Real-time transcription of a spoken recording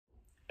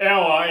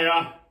How are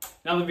ya?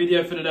 Another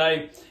video for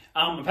today.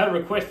 I've had a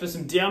request for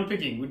some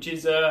downpicking, which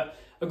is a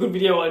good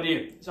video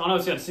idea. So I know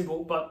it sounds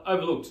simple, but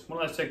overlooked. One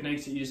of those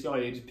techniques that you just go,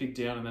 you just pick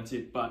down and that's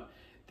it. But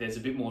there's a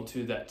bit more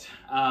to that.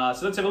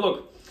 So let's have a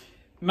look.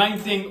 Main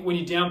thing when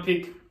you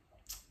downpick,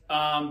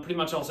 pretty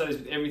much I'll say this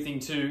with everything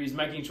too, is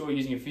making sure you're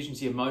using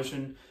efficiency of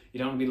motion. You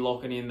don't want to be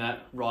locking in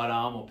that right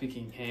arm or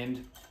picking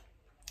hand.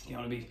 You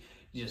don't want to be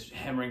just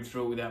hammering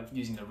through it without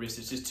using the wrist.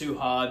 It's just too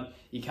hard.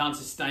 You can't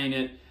sustain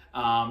it.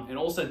 And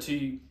also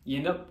too, you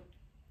end up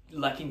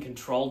lacking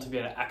control to be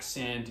able to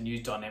accent and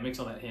use dynamics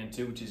on that hand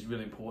too, which is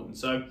really important.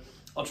 So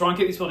I'll try and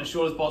keep this one as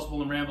short as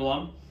possible and ramble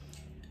on.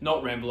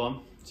 Not ramble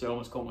on, so I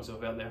almost caught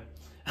myself out there.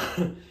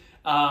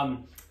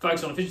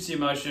 Focus on efficiency of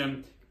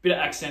motion, bit of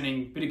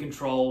accenting, bit of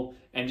control,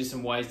 and just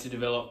some ways to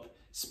develop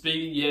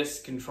speed,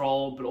 yes,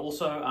 control, but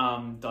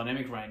also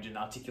dynamic range and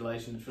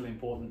articulation is really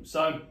important.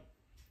 So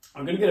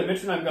I'm going to get a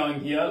metronome going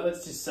here.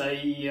 Let's just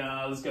say,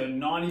 let's go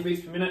 90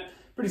 beats per minute,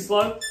 pretty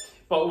slow,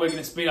 but we're going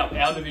to speed up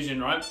our division,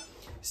 right?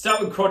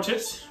 Start with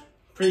crotchets,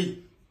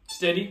 pretty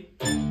steady,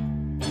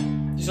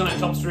 just on that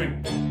top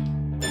string.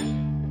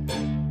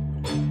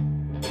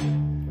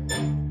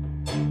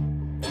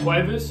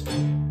 Quavers.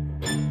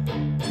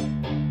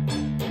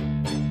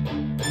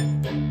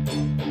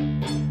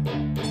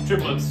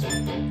 Triplets.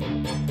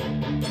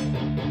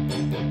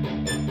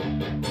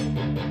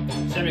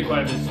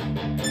 Semi-quavers.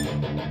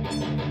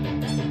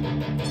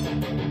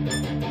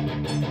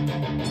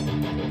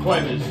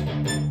 Quavers.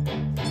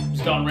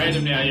 Just going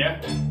random now,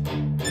 yeah?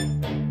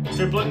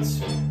 Triplets.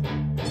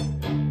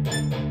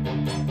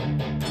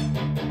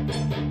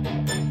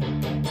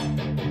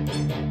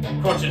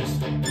 Crotchets.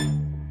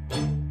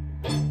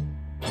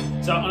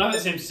 So I know that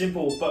seems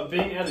simple, but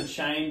being able to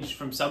change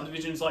from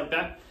subdivisions like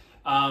that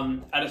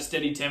at a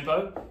steady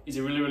tempo is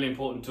a really, really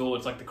important tool.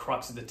 It's like the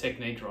crux of the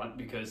technique, right?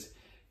 Because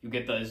you'll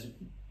get those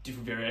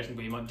different variations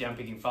where you might down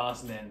picking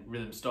fast and then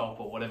rhythm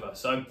stop or whatever.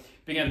 So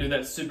being able to do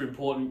that is super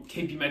important.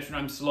 Keep your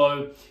metronome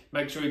slow.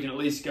 Make sure you can at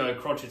least go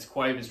crotchets,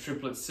 quavers,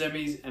 triplets,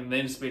 semis, and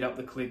then speed up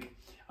the click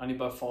only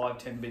by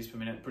 5-10 beats per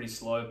minute. Pretty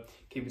slow.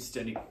 Keep it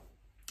steady.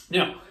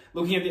 Now,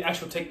 looking at the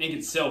actual technique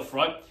itself,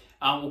 right?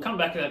 We'll come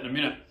back to that in a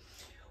minute.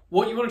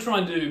 What you want to try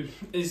and do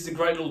is a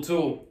great little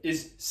tool,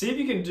 is see if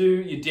you can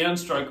do your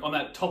downstroke on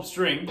that top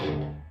string,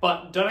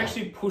 but don't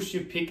actually push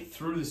your pick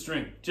through the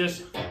string.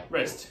 Just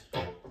rest.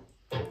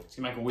 It's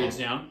gonna make a weird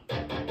sound.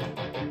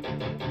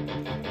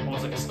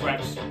 Almost like a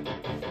scratch.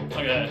 It's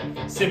like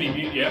a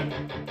semi-mute, yeah?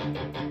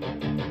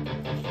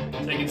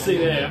 So you can see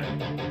there,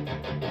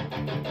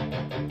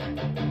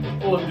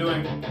 all I'm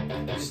doing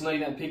is just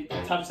letting that pick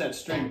touch that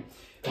string.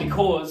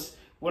 Because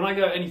when I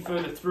go any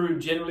further through,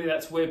 generally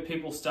that's where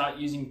people start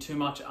using too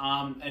much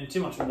arm and too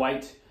much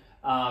weight,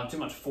 too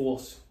much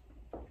force,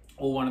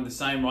 all one and the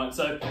same, right?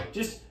 So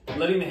just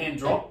letting the hand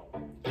drop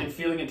and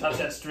feeling it touch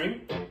that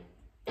string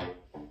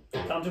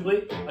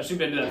comfortably. I should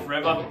be able to do that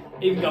forever.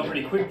 Even go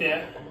pretty quick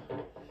there,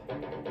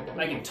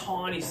 making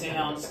tiny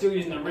sounds, still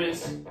using the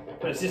wrist,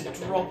 but it's just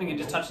dropping and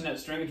just touching that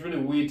string. It's really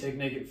a weird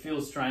technique. It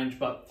feels strange,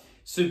 but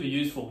super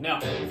useful.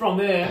 Now, from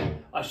there,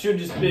 I should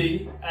just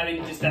be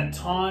adding just that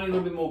tiny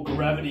little bit more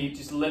gravity,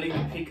 just letting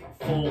the pick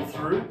fall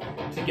through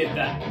to get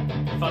that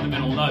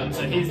fundamental note.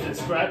 So here's the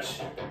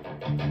scratch.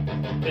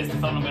 There's the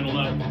fundamental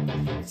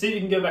note. See if you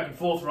can go back and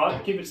forth,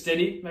 right? Keep it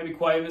steady. Maybe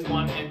quavers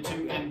 1,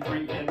 N2,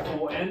 N3,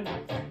 N4, N.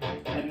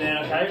 And then,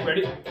 okay,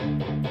 ready?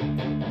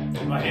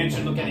 My hand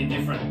shouldn't look any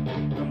different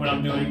than when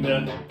I'm doing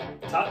the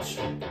touch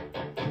to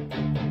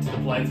the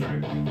play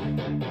through.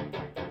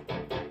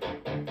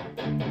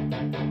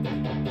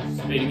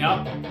 Speeding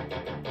up.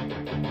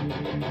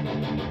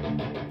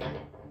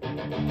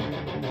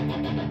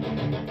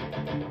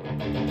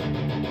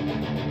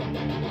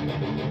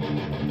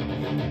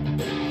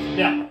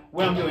 Now,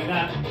 when I'm doing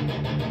that,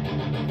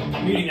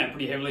 I'm muting that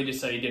pretty heavily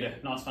just so you get a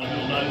nice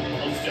fundamental note.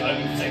 I'll just do it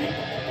open for a second.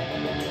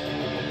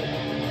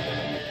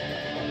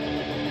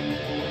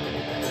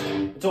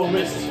 It's all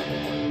wrist.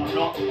 I'm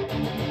not.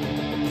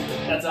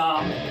 That's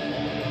arm.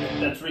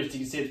 That's wrist. You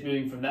can see it's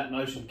moving from that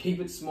motion.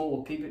 Keep it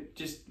small. Keep it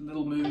just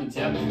little movements.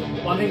 Yeah.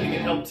 One thing that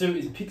can help too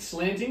is pick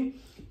slanting.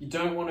 You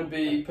don't want to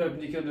be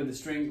perpendicular to the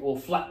string, or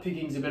flat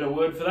picking is a better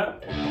word for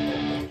that.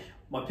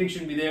 My pick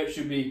shouldn't be there. It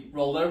should be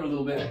rolled over a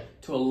little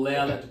bit to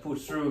allow that to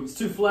push through. If it's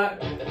too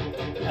flat,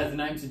 as the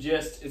name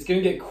suggests, it's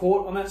going to get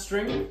caught on that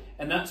string,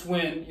 and that's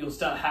when you'll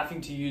start having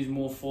to use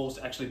more force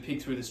to actually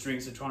pick through the string.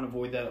 So try and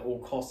avoid that at all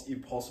costs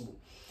if possible.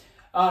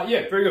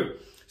 Yeah, very good.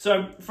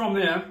 So from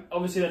there,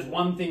 obviously that's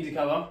one thing to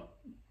cover.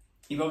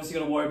 You've obviously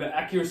got to worry about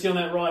accuracy on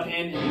that right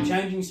hand. You're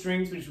changing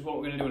strings, which is what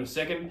we're going to do in a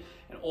second,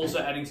 and also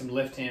adding some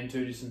left hand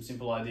too, just some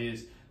simple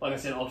ideas. Like I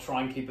said, I'll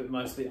try and keep it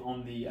mostly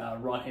on the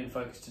right hand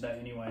focus today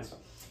anyways.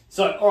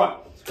 So, all right,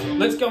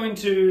 let's go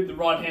into the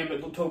right hand,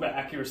 but we'll talk about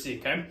accuracy,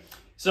 okay?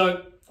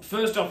 So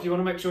first off, you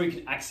want to make sure you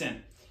can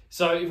accent.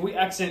 So if we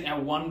accent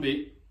our one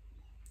beat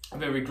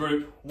of every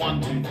group,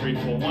 1, 2, 3,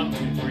 4, 1,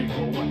 2, 3,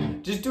 4,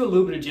 1. Just do a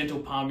little bit of gentle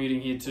palm muting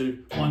here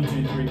too. 1, 2,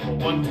 3, 4,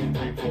 1, 2,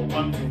 3, 4,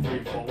 1, 2,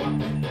 3, 4,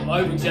 1. I'm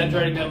over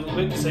exaggerating that a little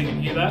bit so you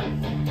can hear that.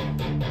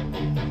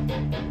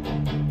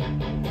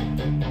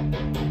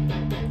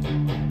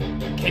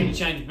 can you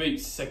change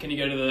beats? So can you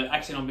go to the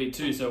accent on beat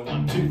 2? So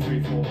 1, 2,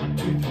 3, 4, 1,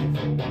 2, 3, 4,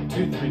 1,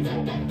 2, 3,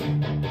 4.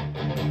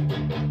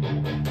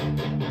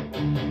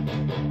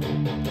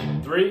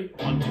 3,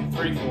 1, 2,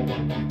 3, 4,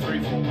 1, 2,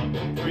 3, 4, 1,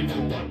 2, 3,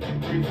 4, 1,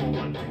 2, 3, 4,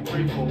 1, 2,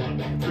 3, 4, 1,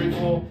 2, 3,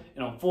 4.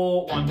 And on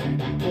 4, 1, 2,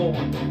 3, 4,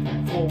 1, 2,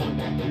 3, 4, 1,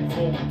 2, 3,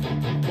 4, 1,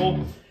 2, 3, 4.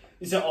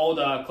 This is an old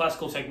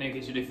classical technique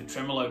that you do for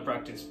tremolo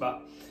practice,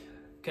 but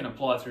can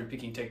apply through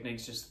picking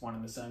techniques, just one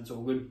and the same, it's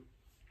all good.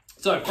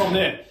 So from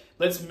there,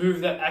 let's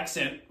move that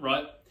accent,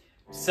 right?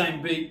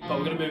 Same beat, but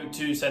we're going to move it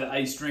to, say, the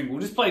A string.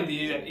 We'll just play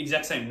the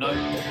exact same note.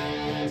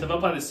 So if I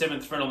play the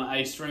 7th fret on the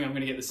A string, I'm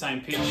going to get the same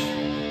pitch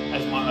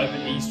as my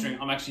open E string.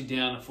 I'm actually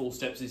down a full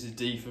step, so this is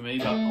D for me,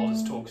 but I'll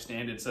just talk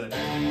standard. So if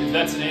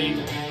that's an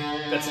E,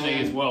 that's an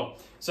E as well.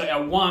 So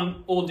our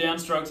 1, all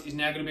downstrokes, is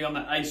now going to be on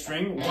that A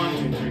string.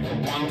 1, 2, 3, 4,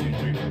 1, 2,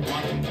 3, 4,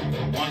 1, 2, 3,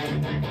 4, 1,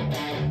 2, 3, 4.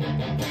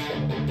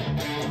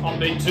 On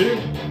beat 2,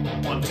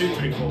 1, 2,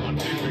 3, 4, 1,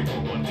 2, 3,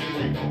 4, 1, 2,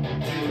 3, 4, 1,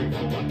 2, 3,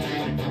 4, 1, 2,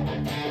 3, 4.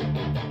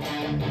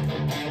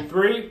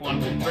 3,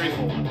 1, 2, 3,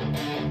 4, 1.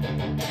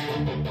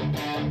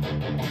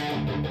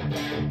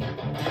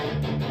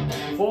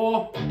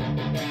 4.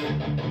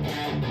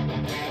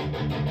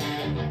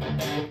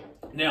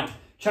 Now,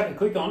 chuck a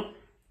click on.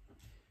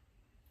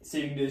 See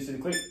if you can do this to the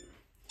click.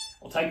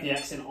 I'll take the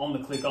accent on the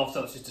click off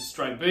so it's just a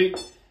straight beat.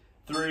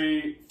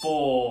 3,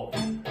 4. So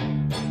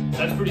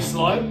that's pretty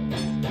slow.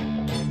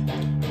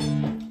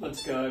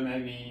 Let's go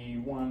maybe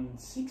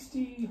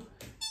 160.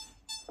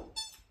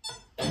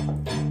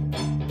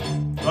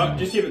 Right,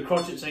 just keep it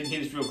crotchet so you can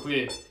hear this real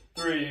clear.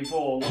 3,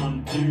 4,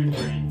 1, 2,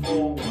 3,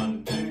 4,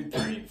 1, 2,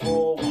 3,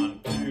 4,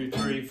 1, 2,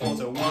 3, 4.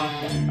 So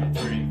 1,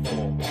 2, 3,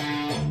 4.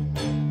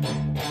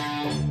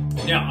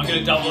 Now I'm going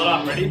to double it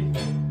up. Ready?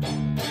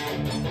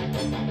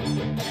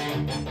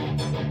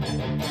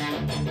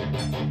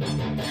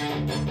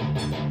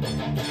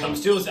 I'm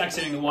still just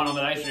accenting the 1 on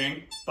the A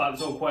string, but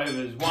it's all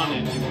quavers. 1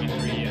 and 2 and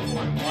 3 and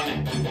 4 and 1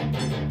 and 2 and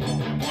 3 and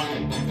 4 and 1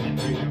 and 2 and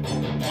 3 and 4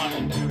 and 1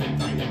 and 2 and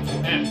 3 and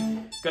 4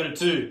 and go to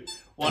 2.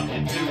 1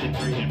 and 2 and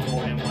 3 and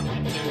 4 and 1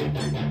 and 2 and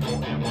 3 and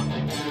 4 and 1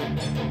 and 2 and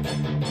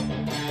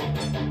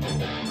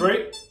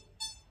 3.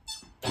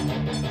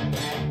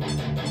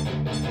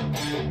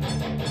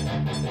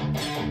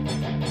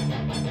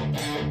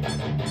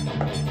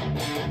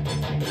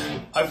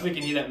 Hopefully you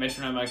can hear that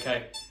metronome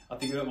okay. I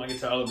think I got my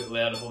guitar a little bit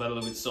loud, or that a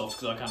little bit soft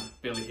because I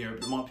can't barely hear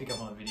it, but it might pick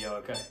up on the video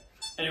okay.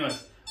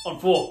 Anyways, on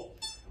 4.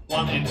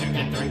 1 and 2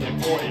 and 3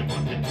 and 4 and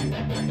 1 and 2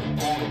 and 3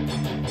 and 4.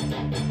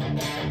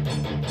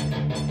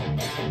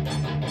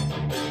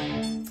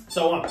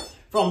 So on.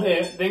 From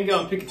there, then go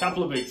and pick a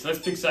couple of beats. So let's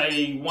pick,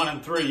 say, 1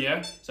 and 3,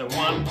 yeah? So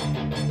 1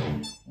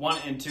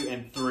 and 2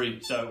 and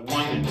 3. So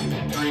 1 and 2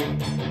 and 3.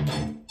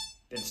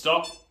 Then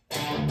stop.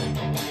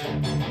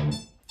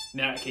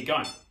 Now keep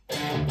going.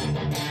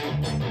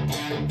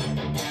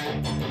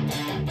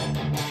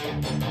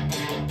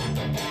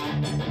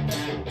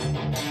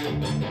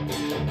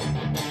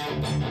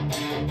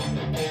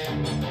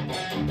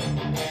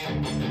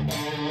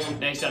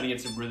 Now you're starting to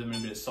get some rhythm and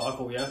a bit of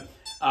cycle, yeah?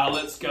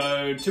 Let's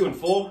go 2 and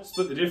 4,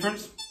 split the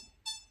difference.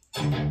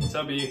 So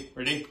it'll be,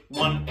 ready?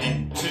 1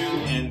 and 2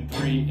 and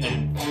 3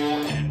 and 4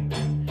 and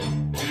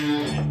 2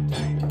 and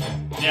 3.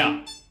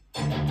 Now.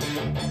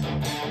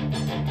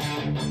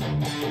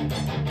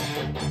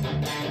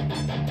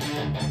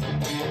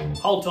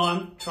 Whole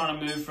time trying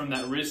to move from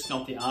that wrist,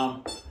 not the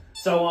arm.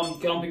 So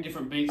go and pick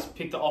different beats,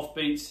 pick the off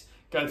beats,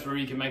 go through,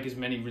 you can make as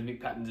many rhythmic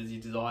patterns as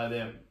you desire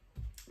there.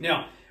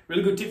 Now,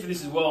 really good tip for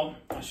this as well,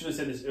 I should have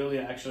said this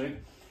earlier actually.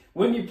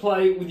 When you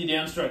play with your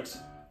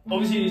downstrokes,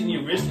 obviously you're using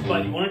your wrist,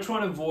 but you want to try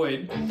and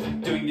avoid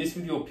doing this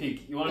with your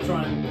pick. You want to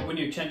try and, when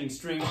you're changing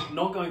strings,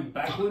 not going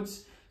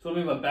backwards. So what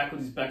I mean by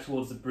backwards is back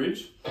towards the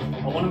bridge.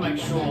 I want to make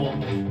sure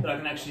that I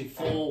can actually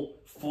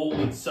fall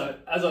forward. So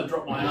as I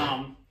drop my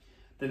arm,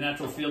 the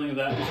natural feeling of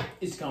that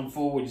is to come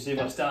forward. You see, if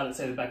I start at,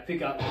 say, the back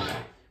pickup,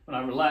 when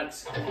I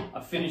relax, I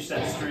finish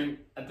that string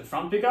at the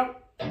front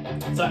pickup.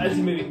 So as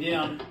you're moving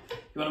down,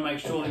 you want to make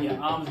sure that your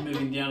arm's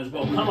moving down as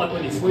well. Kind of like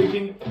when you're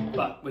sweeping,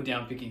 but we're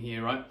down picking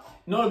here, right?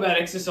 Not a bad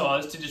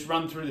exercise to just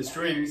run through the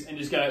strings and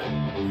just go,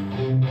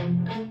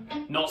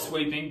 not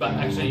sweeping, but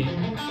actually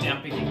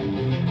down picking.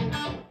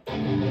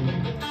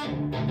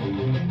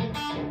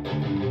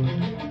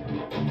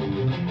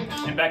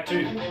 And back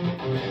to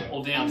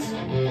all downs,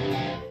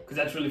 because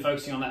that's really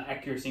focusing on that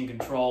accuracy and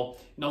control.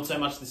 Not so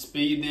much the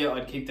speed there,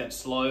 I'd keep that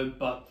slow,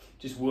 but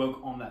just work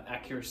on that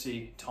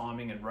accuracy,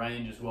 timing and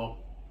range as well.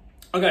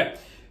 Okay,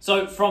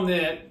 so from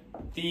there,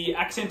 the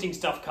accenting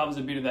stuff covers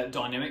a bit of that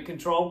dynamic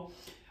control,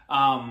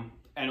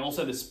 and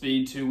also the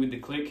speed too with the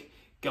click,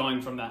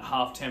 going from that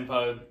half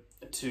tempo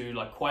to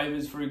like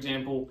quavers, for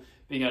example.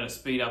 Being able to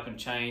speed up and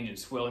change and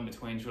swell in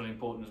between is really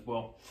important as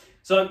well.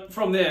 So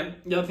from there,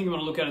 the other thing you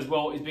want to look at as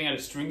well is being able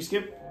to string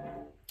skip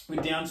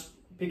with down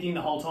picking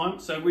the whole time.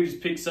 So we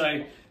just pick,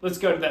 say, let's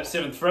go to that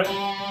 7th fret,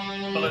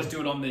 but let's do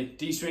it on the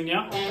D string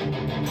now.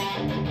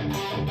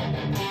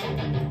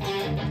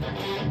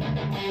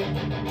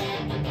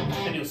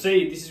 And you'll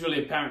see, this is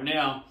really apparent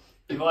now.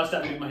 If I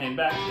start moving my hand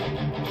back,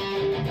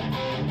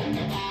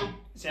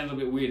 sounds a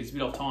little bit weird, it's a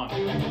bit off time.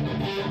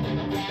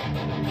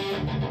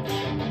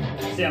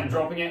 See how I'm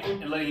dropping it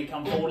and letting it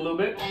come forward a little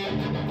bit?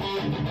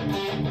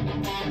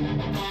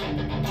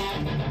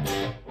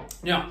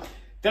 Now,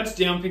 that's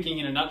downpicking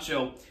in a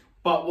nutshell,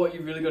 but what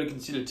you've really got to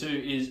consider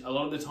too is a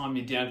lot of the time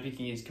your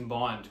downpicking is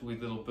combined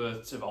with little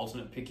bursts of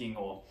alternate picking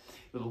or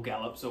little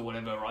gallops or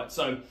whatever, right?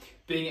 So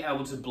being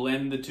able to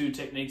blend the two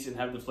techniques and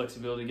have the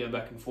flexibility to go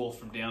back and forth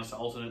from downs to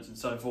alternates and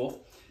so forth,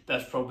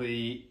 that's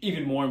probably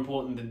even more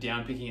important than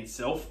downpicking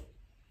itself,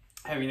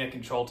 having that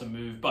control to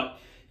move. But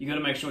you got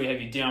to make sure you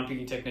have your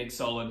downpicking technique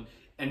solid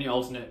and your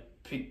alternate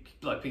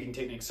picking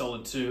technique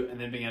solid too, and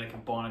then being able to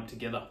combine them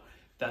together.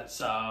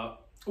 That's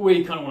where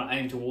you kind of want to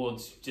aim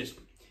towards, just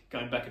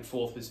going back and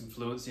forth with some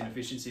fluency and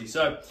efficiency.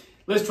 So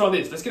let's try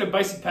this. Let's get a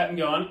basic pattern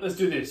going. Let's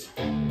do this.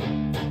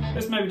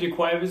 Let's maybe do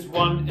quavers,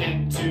 1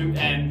 and 2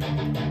 and.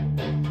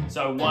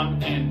 So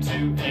 1 and 2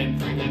 and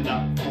 3 and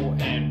up, 4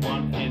 and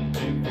 1 and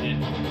 2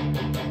 and.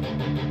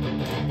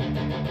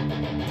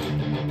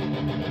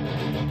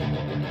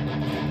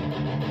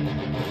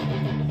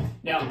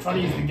 Now I'm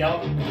trying to use the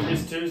gallop with the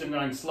wrist too, so I'm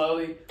going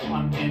slowly.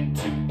 1 and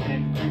 2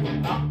 and 3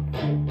 and up,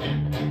 4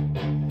 and.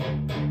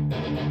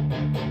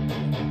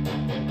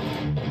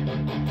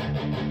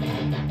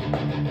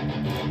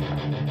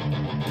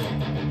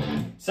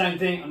 Same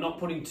thing, I'm not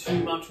putting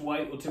too much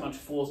weight or too much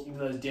force into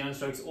those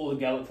downstrokes or the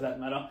gallop for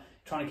that matter,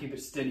 trying to keep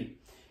it steady.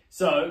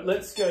 So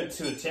let's go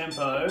to a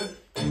tempo.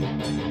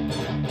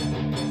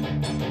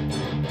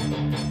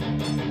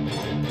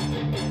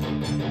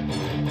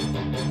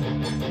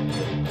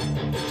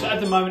 So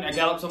at the moment our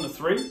gallop's on the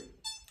 3.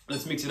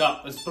 Let's mix it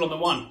up. Let's put on the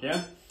 1,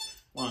 yeah?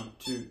 1,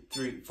 2,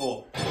 3,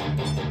 4.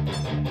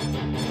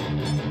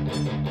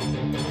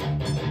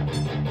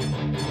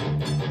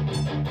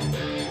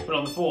 Put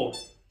on the 4.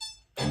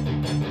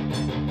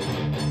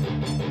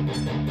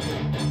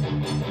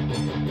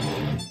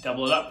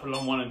 Double it up, put it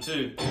on 1 and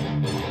 2.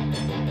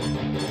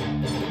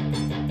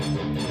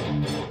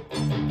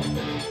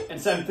 And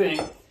same thing,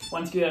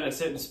 once you get at a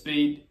certain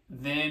speed,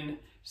 then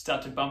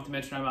start to bump the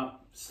metronome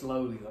up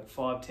slowly, like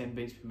 5-10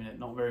 beats per minute,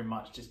 not very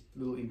much, just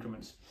little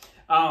increments.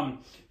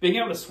 Being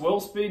able to swell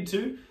speed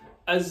too,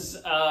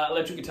 as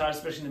electric guitarists,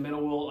 especially in the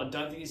metal world, I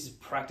don't think this is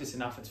practice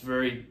enough. It's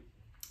very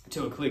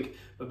to a click,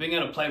 but being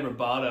able to play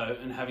rubato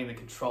and having the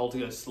control to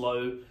go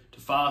slow to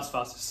fast,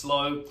 fast to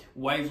slow,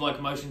 wave-like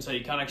motion, so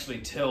you can't actually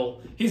tell.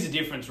 Here's the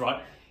difference,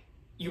 right?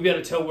 You'll be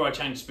able to tell where I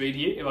change speed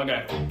here. If I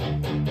go,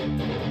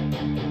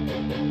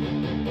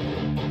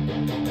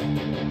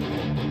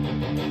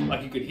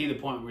 like you could hear the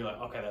point where you're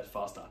like, okay, that's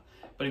faster.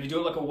 But if you do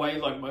it like a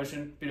wave-like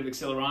motion, bit of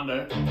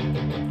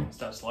accelerando,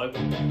 start slow.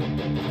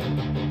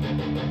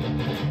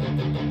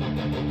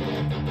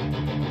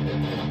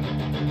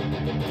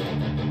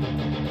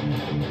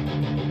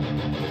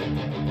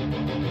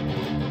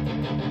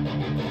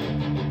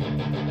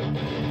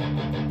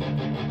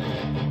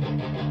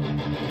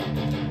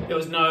 There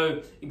was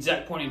no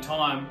exact point in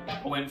time.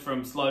 I went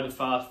from slow to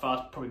fast,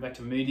 fast, probably back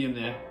to medium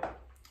there.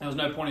 There was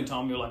no point in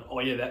time where you're like, oh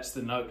yeah, that's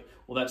the note,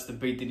 or that's the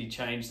beat that he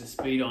changed the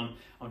speed on.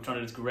 I'm trying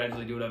to just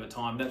gradually do it over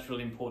time. That's a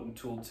really important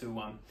tool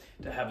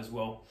to have as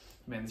well.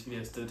 Man, this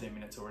video is 13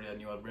 minutes already. I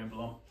knew I'd ramble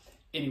on.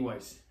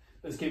 Anyways,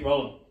 let's keep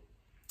rolling.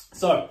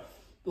 So,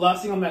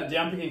 last thing on that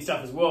downpicking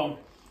stuff as well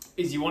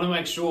is you want to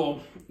make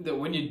sure that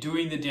when you're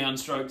doing the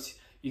downstrokes,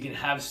 you can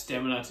have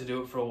stamina to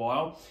do it for a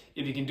while.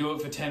 If you can do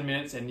it for 10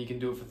 minutes, and you can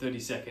do it for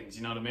 30 seconds,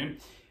 you know what I mean?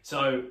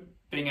 So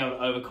being able to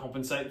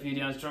overcompensate for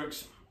your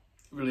downstrokes,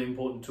 really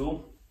important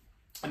tool.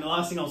 And the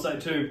last thing I'll say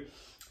too,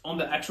 on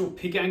the actual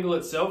pick angle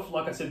itself,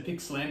 like I said,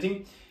 pick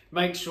slanting,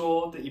 make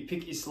sure that your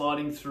pick is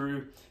sliding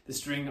through the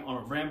string on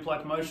a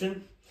ramp-like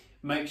motion.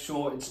 Make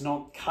sure it's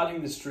not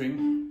cutting the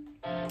string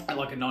at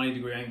like a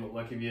 90-degree angle.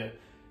 Like if your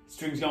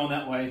string's going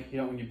that way, you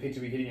don't want your pick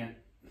to be hitting it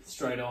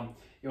straight on.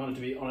 You want it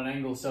to be on an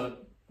angle so it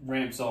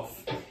ramps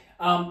off.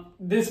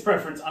 This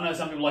preference, I know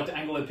some people like to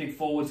angle their pick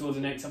forward towards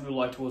the neck, some people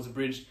like towards the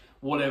bridge,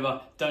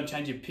 whatever. Don't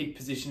change your pick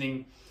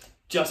positioning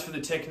just for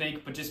the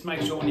technique, but just make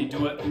sure when you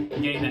do it,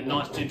 you're getting that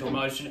nice gentle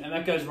motion. And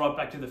that goes right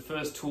back to the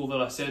first tool that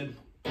I said,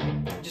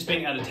 just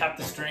being able to tap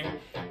the string,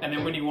 and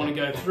then when you want to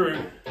go through,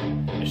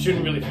 it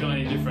shouldn't really feel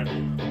any different.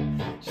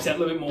 Just add a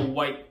little bit more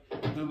weight,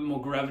 a little bit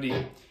more gravity.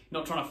 You're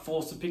not trying to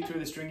force the pick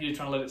through the string, you're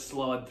trying to let it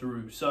slide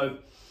through. So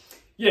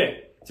yeah,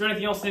 is there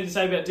anything else I need to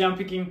say about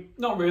downpicking?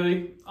 Not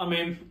really. I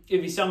mean,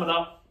 if you sum it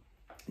up,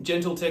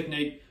 gentle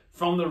technique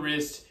from the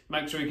wrist,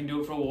 make sure you can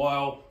do it for a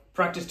while,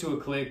 practice to a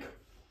click,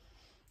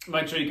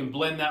 make sure you can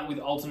blend that with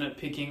alternate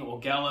picking or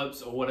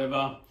gallops or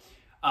whatever,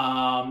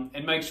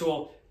 and make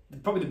sure,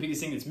 probably the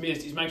biggest thing that's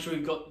missed is make sure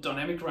you've got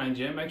dynamic range,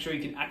 yeah? Make sure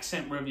you can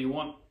accent wherever you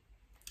want.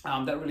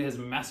 That really has a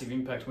massive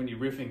impact when you're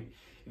riffing.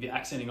 If you're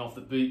accenting off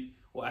the beat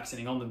or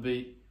accenting on the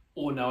beat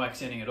or no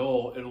accenting at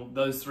all,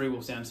 those three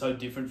will sound so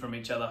different from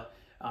each other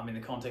in the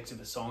context of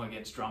a song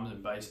against drums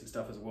and bass and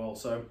stuff as well.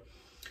 So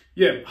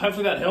yeah,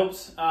 hopefully that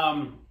helps.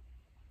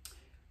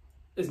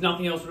 There's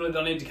nothing else really that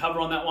I need to cover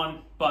on that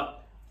one, but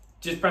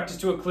just practice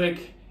to a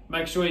click.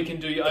 Make sure you can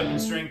do your open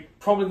string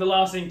Probably the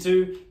last thing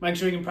too, make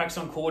sure you can practice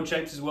on chord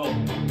shapes as well.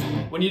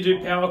 When you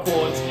do power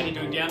chords and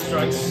you're doing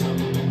downstrokes,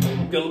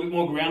 you've got a little bit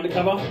more ground to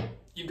cover.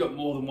 You've got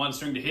more than one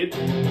string to hit.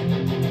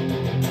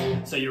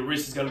 So your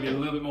wrist has got to be a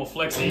little bit more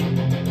flexy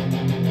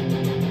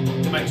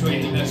to make sure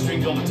you're hitting those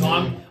strings all the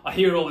time. I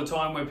hear it all the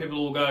time where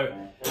people will go,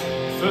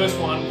 first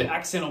one, the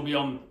accent will be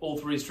on all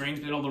 3 strings,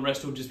 but all the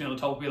rest will just be on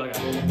the top, will be like a...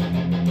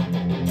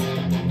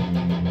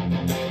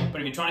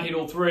 But if you're trying to hit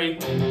all 3,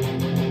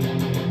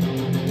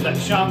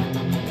 that chunk,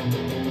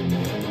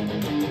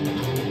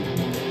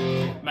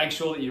 make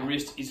sure that your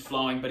wrist is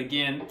flowing, but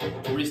again,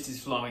 wrist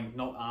is flowing,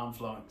 not arm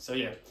flowing. So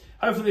yeah,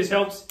 hopefully this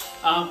helps.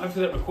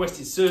 Hopefully that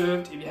request is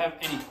served. If you have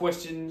any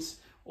questions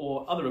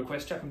or other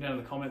requests, chuck them down in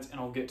the comments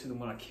and I'll get to them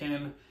when I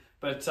can.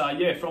 But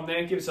yeah, from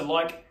there, give us a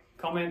like,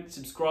 comment,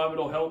 subscribe, it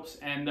all helps,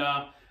 and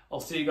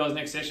I'll see you guys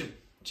next session.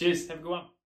 Cheers, have a good one.